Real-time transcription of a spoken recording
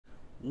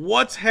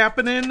What's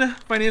happening,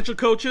 financial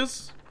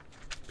coaches?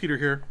 Peter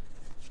here.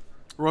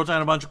 Wrote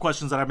down a bunch of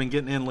questions that I've been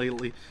getting in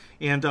lately.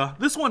 And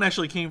this one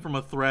actually came from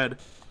a thread.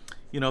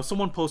 You know,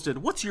 someone posted,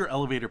 what's your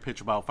elevator pitch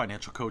about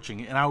financial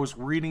coaching? And I was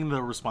reading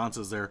the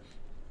responses there.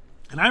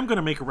 And I'm going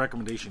to make a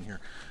recommendation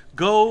here.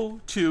 Go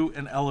to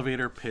an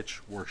elevator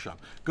pitch workshop.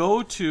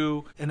 Go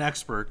to an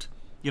expert.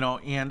 You know,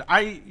 and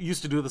I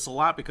used to do this a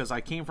lot because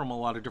I came from a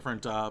lot of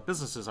different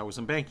businesses. I was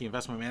in banking,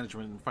 investment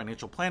management, and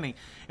financial planning.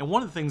 And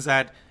one of the things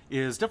that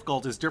is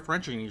difficult is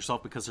differentiating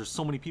yourself because there's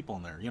so many people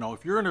in there. You know,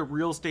 if you're in a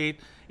real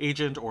estate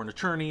agent or an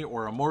attorney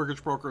or a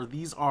mortgage broker,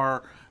 these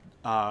are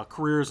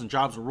careers and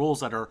jobs and roles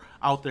that are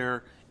out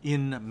there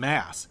in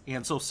mass.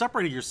 And so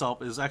separating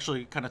yourself is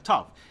actually kind of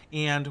tough.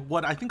 And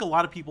what I think a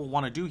lot of people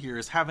want to do here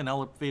is have an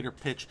elevator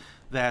pitch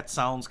that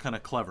sounds kind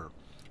of clever.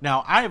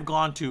 Now, I have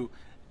gone to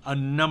a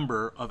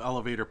number of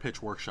elevator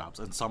pitch workshops,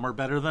 and some are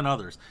better than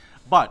others.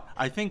 But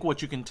I think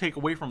what you can take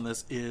away from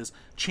this is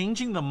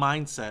changing the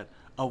mindset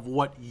of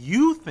what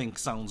you think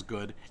sounds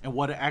good and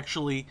what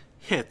actually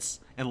hits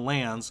and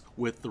lands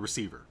with the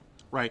receiver,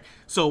 right?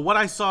 So what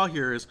I saw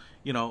here is,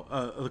 you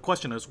know, the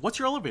question is, what's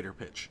your elevator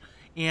pitch?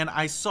 And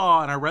I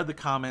saw and I read the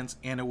comments,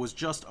 and it was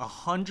just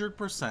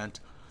 100%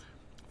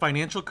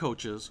 financial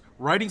coaches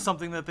writing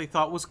something that they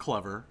thought was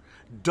clever,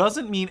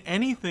 doesn't mean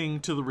anything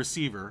to the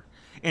receiver,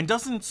 and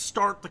doesn't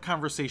start the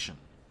conversation.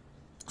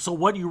 So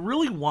what you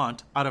really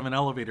want out of an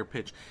elevator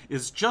pitch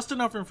is just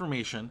enough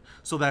information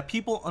so that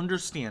people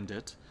understand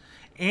it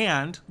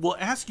and will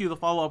ask you the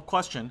follow-up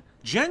question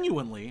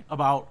genuinely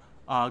about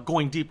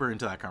going deeper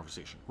into that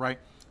conversation, right?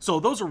 So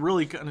those are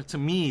really, to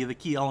me, the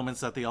key elements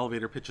that the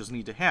elevator pitches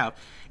need to have.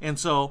 And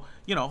so,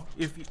 you know,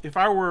 if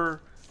I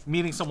were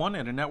meeting someone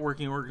at a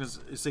networking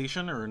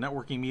organization or a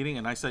networking meeting,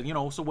 and I said, you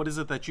know, so what is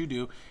it that you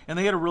do? And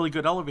they had a really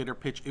good elevator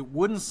pitch. It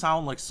wouldn't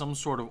sound like some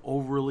sort of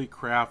overly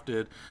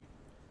crafted,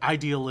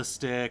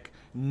 idealistic,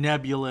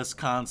 nebulous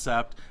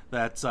concept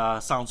that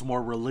sounds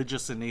more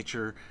religious in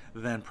nature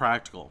than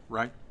practical,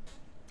 right?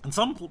 In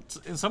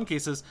some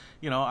cases,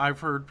 you know, I've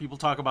heard people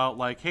talk about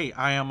like, hey,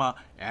 I am a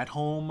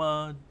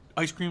at-home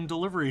ice cream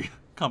delivery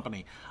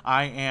company.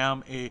 I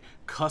am a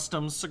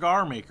custom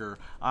cigar maker.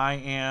 I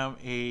am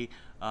a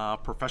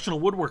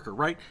professional woodworker,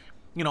 right?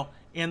 You know,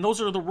 and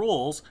those are the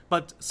roles,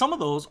 but some of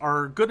those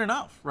are good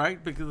enough,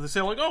 right? Because they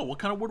say like, oh, what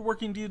kind of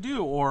woodworking do you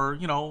do? Or,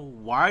 you know,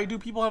 why do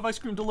people have ice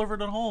cream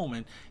delivered at home?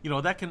 And, you know,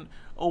 that can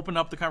open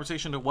up the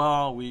conversation to,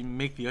 well, we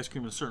make the ice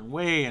cream in a certain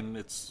way and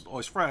it's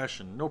always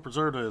fresh and no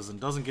preservatives and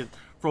doesn't get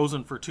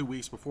frozen for 2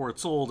 weeks before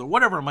it's sold or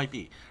whatever it might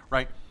be,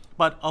 right?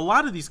 But a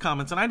lot of these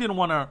comments, and I didn't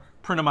want to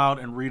print them out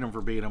and read them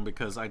verbatim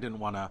because I didn't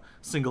want to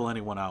single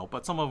anyone out,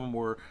 but some of them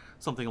were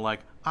something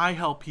like, I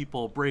help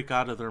people break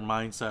out of their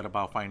mindset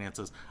about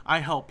finances. I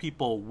help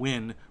people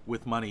win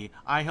with money.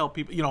 I help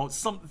people, you know,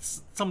 some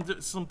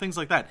things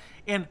like that.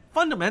 And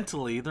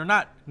fundamentally, they're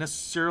not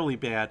necessarily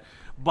bad,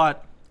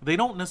 but they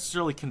don't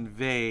necessarily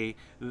convey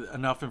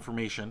enough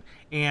information,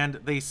 and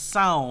they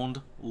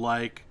sound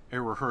like a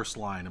rehearsed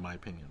line, in my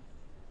opinion.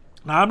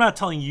 Now, I'm not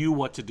telling you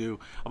what to do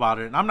about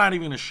it, and I'm not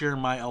even going to share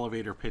my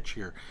elevator pitch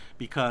here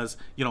because,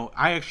 you know,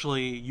 I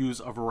actually use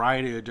a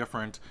variety of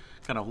different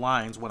kind of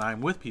lines when I'm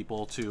with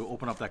people to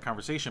open up that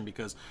conversation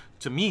because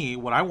to me,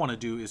 what I want to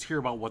do is hear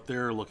about what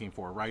they're looking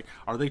for, right?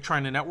 Are they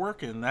trying to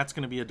network? And that's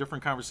going to be a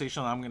different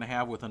conversation that I'm going to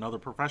have with another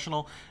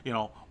professional, you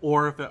know,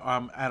 or if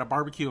I'm at a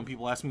barbecue and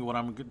people ask me what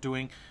I'm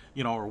doing,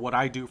 you know, or what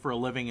I do for a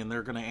living, and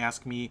they're going to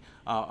ask me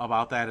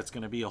about that, it's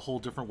going to be a whole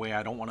different way.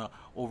 I don't want to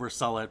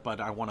oversell it, but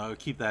I want to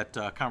keep that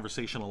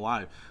conversation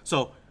alive.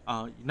 So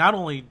not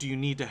only do you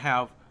need to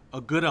have a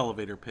good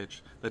elevator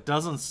pitch that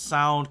doesn't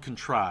sound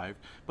contrived,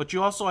 but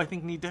you also, I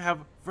think, need to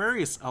have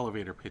various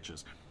elevator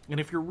pitches. And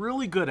if you're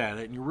really good at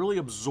it and you really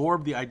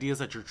absorb the ideas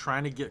that you're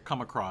trying to come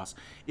across,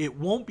 it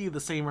won't be the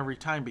same every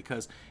time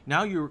because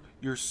now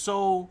you're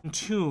so in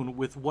tune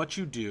with what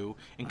you do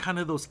and kind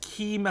of those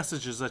key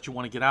messages that you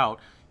want to get out,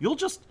 you'll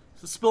just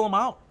spill them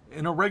out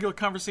in a regular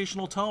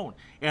conversational tone.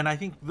 And I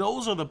think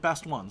those are the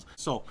best ones.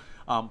 So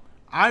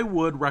I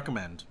would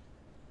recommend,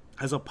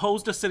 as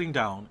opposed to sitting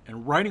down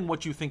and writing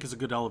what you think is a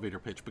good elevator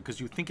pitch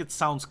because you think it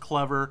sounds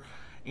clever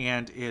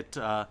and it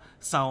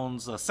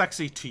sounds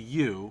sexy to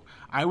you,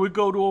 I would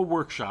go to a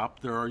workshop.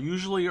 There are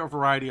usually a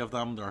variety of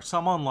them. There are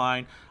some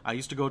online. I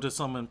used to go to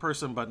some in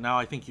person, but now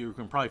I think you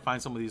can probably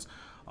find some of these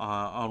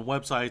on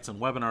websites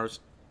and webinars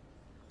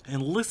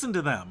and listen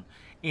to them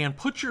and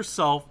put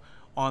yourself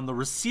on the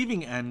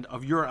receiving end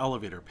of your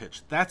elevator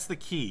pitch. That's the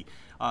key.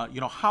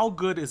 You know, how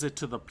good is it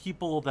to the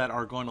people that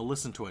are going to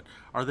listen to it?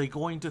 Are they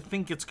going to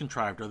think it's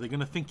contrived? Are they going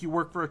to think you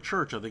work for a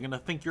church? Are they going to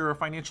think you're a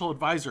financial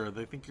advisor? Are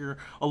they think you're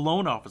a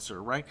loan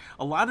officer, right?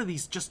 A lot of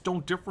these just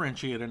don't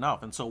differentiate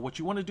enough. And so what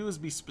you want to do is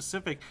be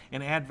specific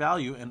and add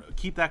value and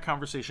keep that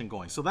conversation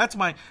going. So that's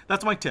my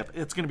tip.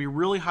 It's going to be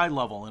really high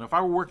level. And if I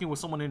were working with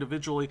someone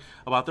individually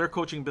about their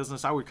coaching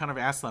business, I would kind of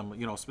ask them,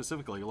 you know,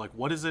 specifically, like,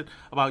 what is it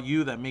about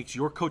you that makes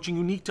your coaching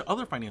unique to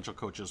other financial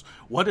coaches?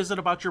 What is it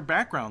about your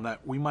background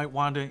that we might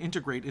want to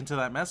integrate integrate into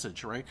that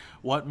message, right?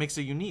 What makes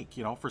it unique?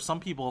 You know, for some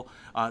people,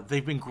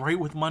 they've been great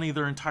with money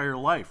their entire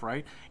life,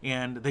 right?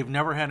 And they've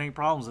never had any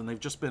problems and they've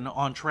just been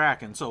on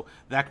track. And so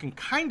that can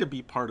kind of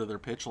be part of their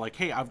pitch. Like,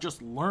 hey, I've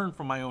just learned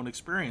from my own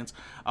experience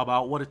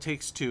about what it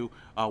takes to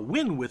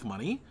win with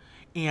money.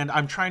 And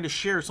I'm trying to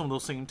share some of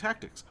those same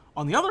tactics.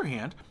 On the other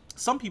hand,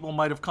 some people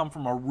might have come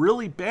from a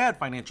really bad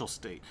financial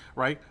state,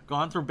 right?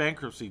 Gone through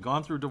bankruptcy,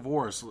 gone through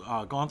divorce,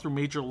 gone through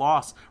major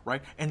loss,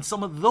 right? And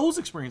some of those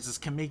experiences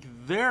can make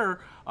their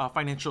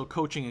financial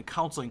coaching and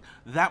counseling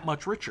that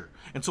much richer.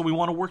 And so we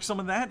want to work some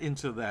of that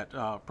into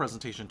that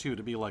presentation too,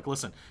 to be like,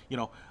 listen, you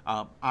know,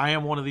 I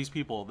am one of these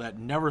people that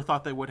never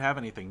thought they would have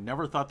anything,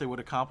 never thought they would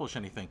accomplish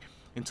anything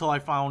until I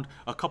found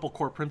a couple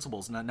core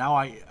principles. Now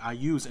I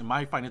use in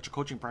my financial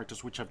coaching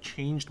practice, which have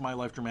changed my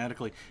life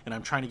dramatically, and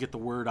I'm trying to get the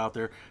word out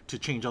there to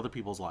change other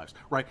people's lives,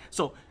 right?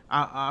 So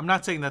I'm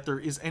not saying that there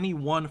is any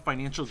one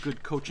financial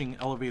good coaching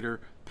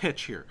elevator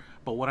pitch here,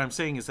 but what I'm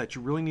saying is that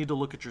you really need to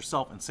look at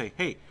yourself and say,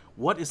 hey,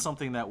 what is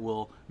something that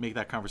will make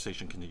that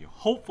conversation continue?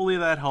 Hopefully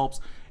that helps,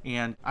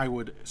 and I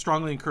would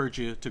strongly encourage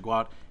you to go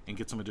out and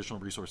get some additional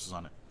resources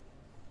on it.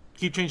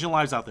 Keep changing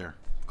lives out there,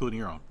 including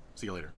your own. See you later.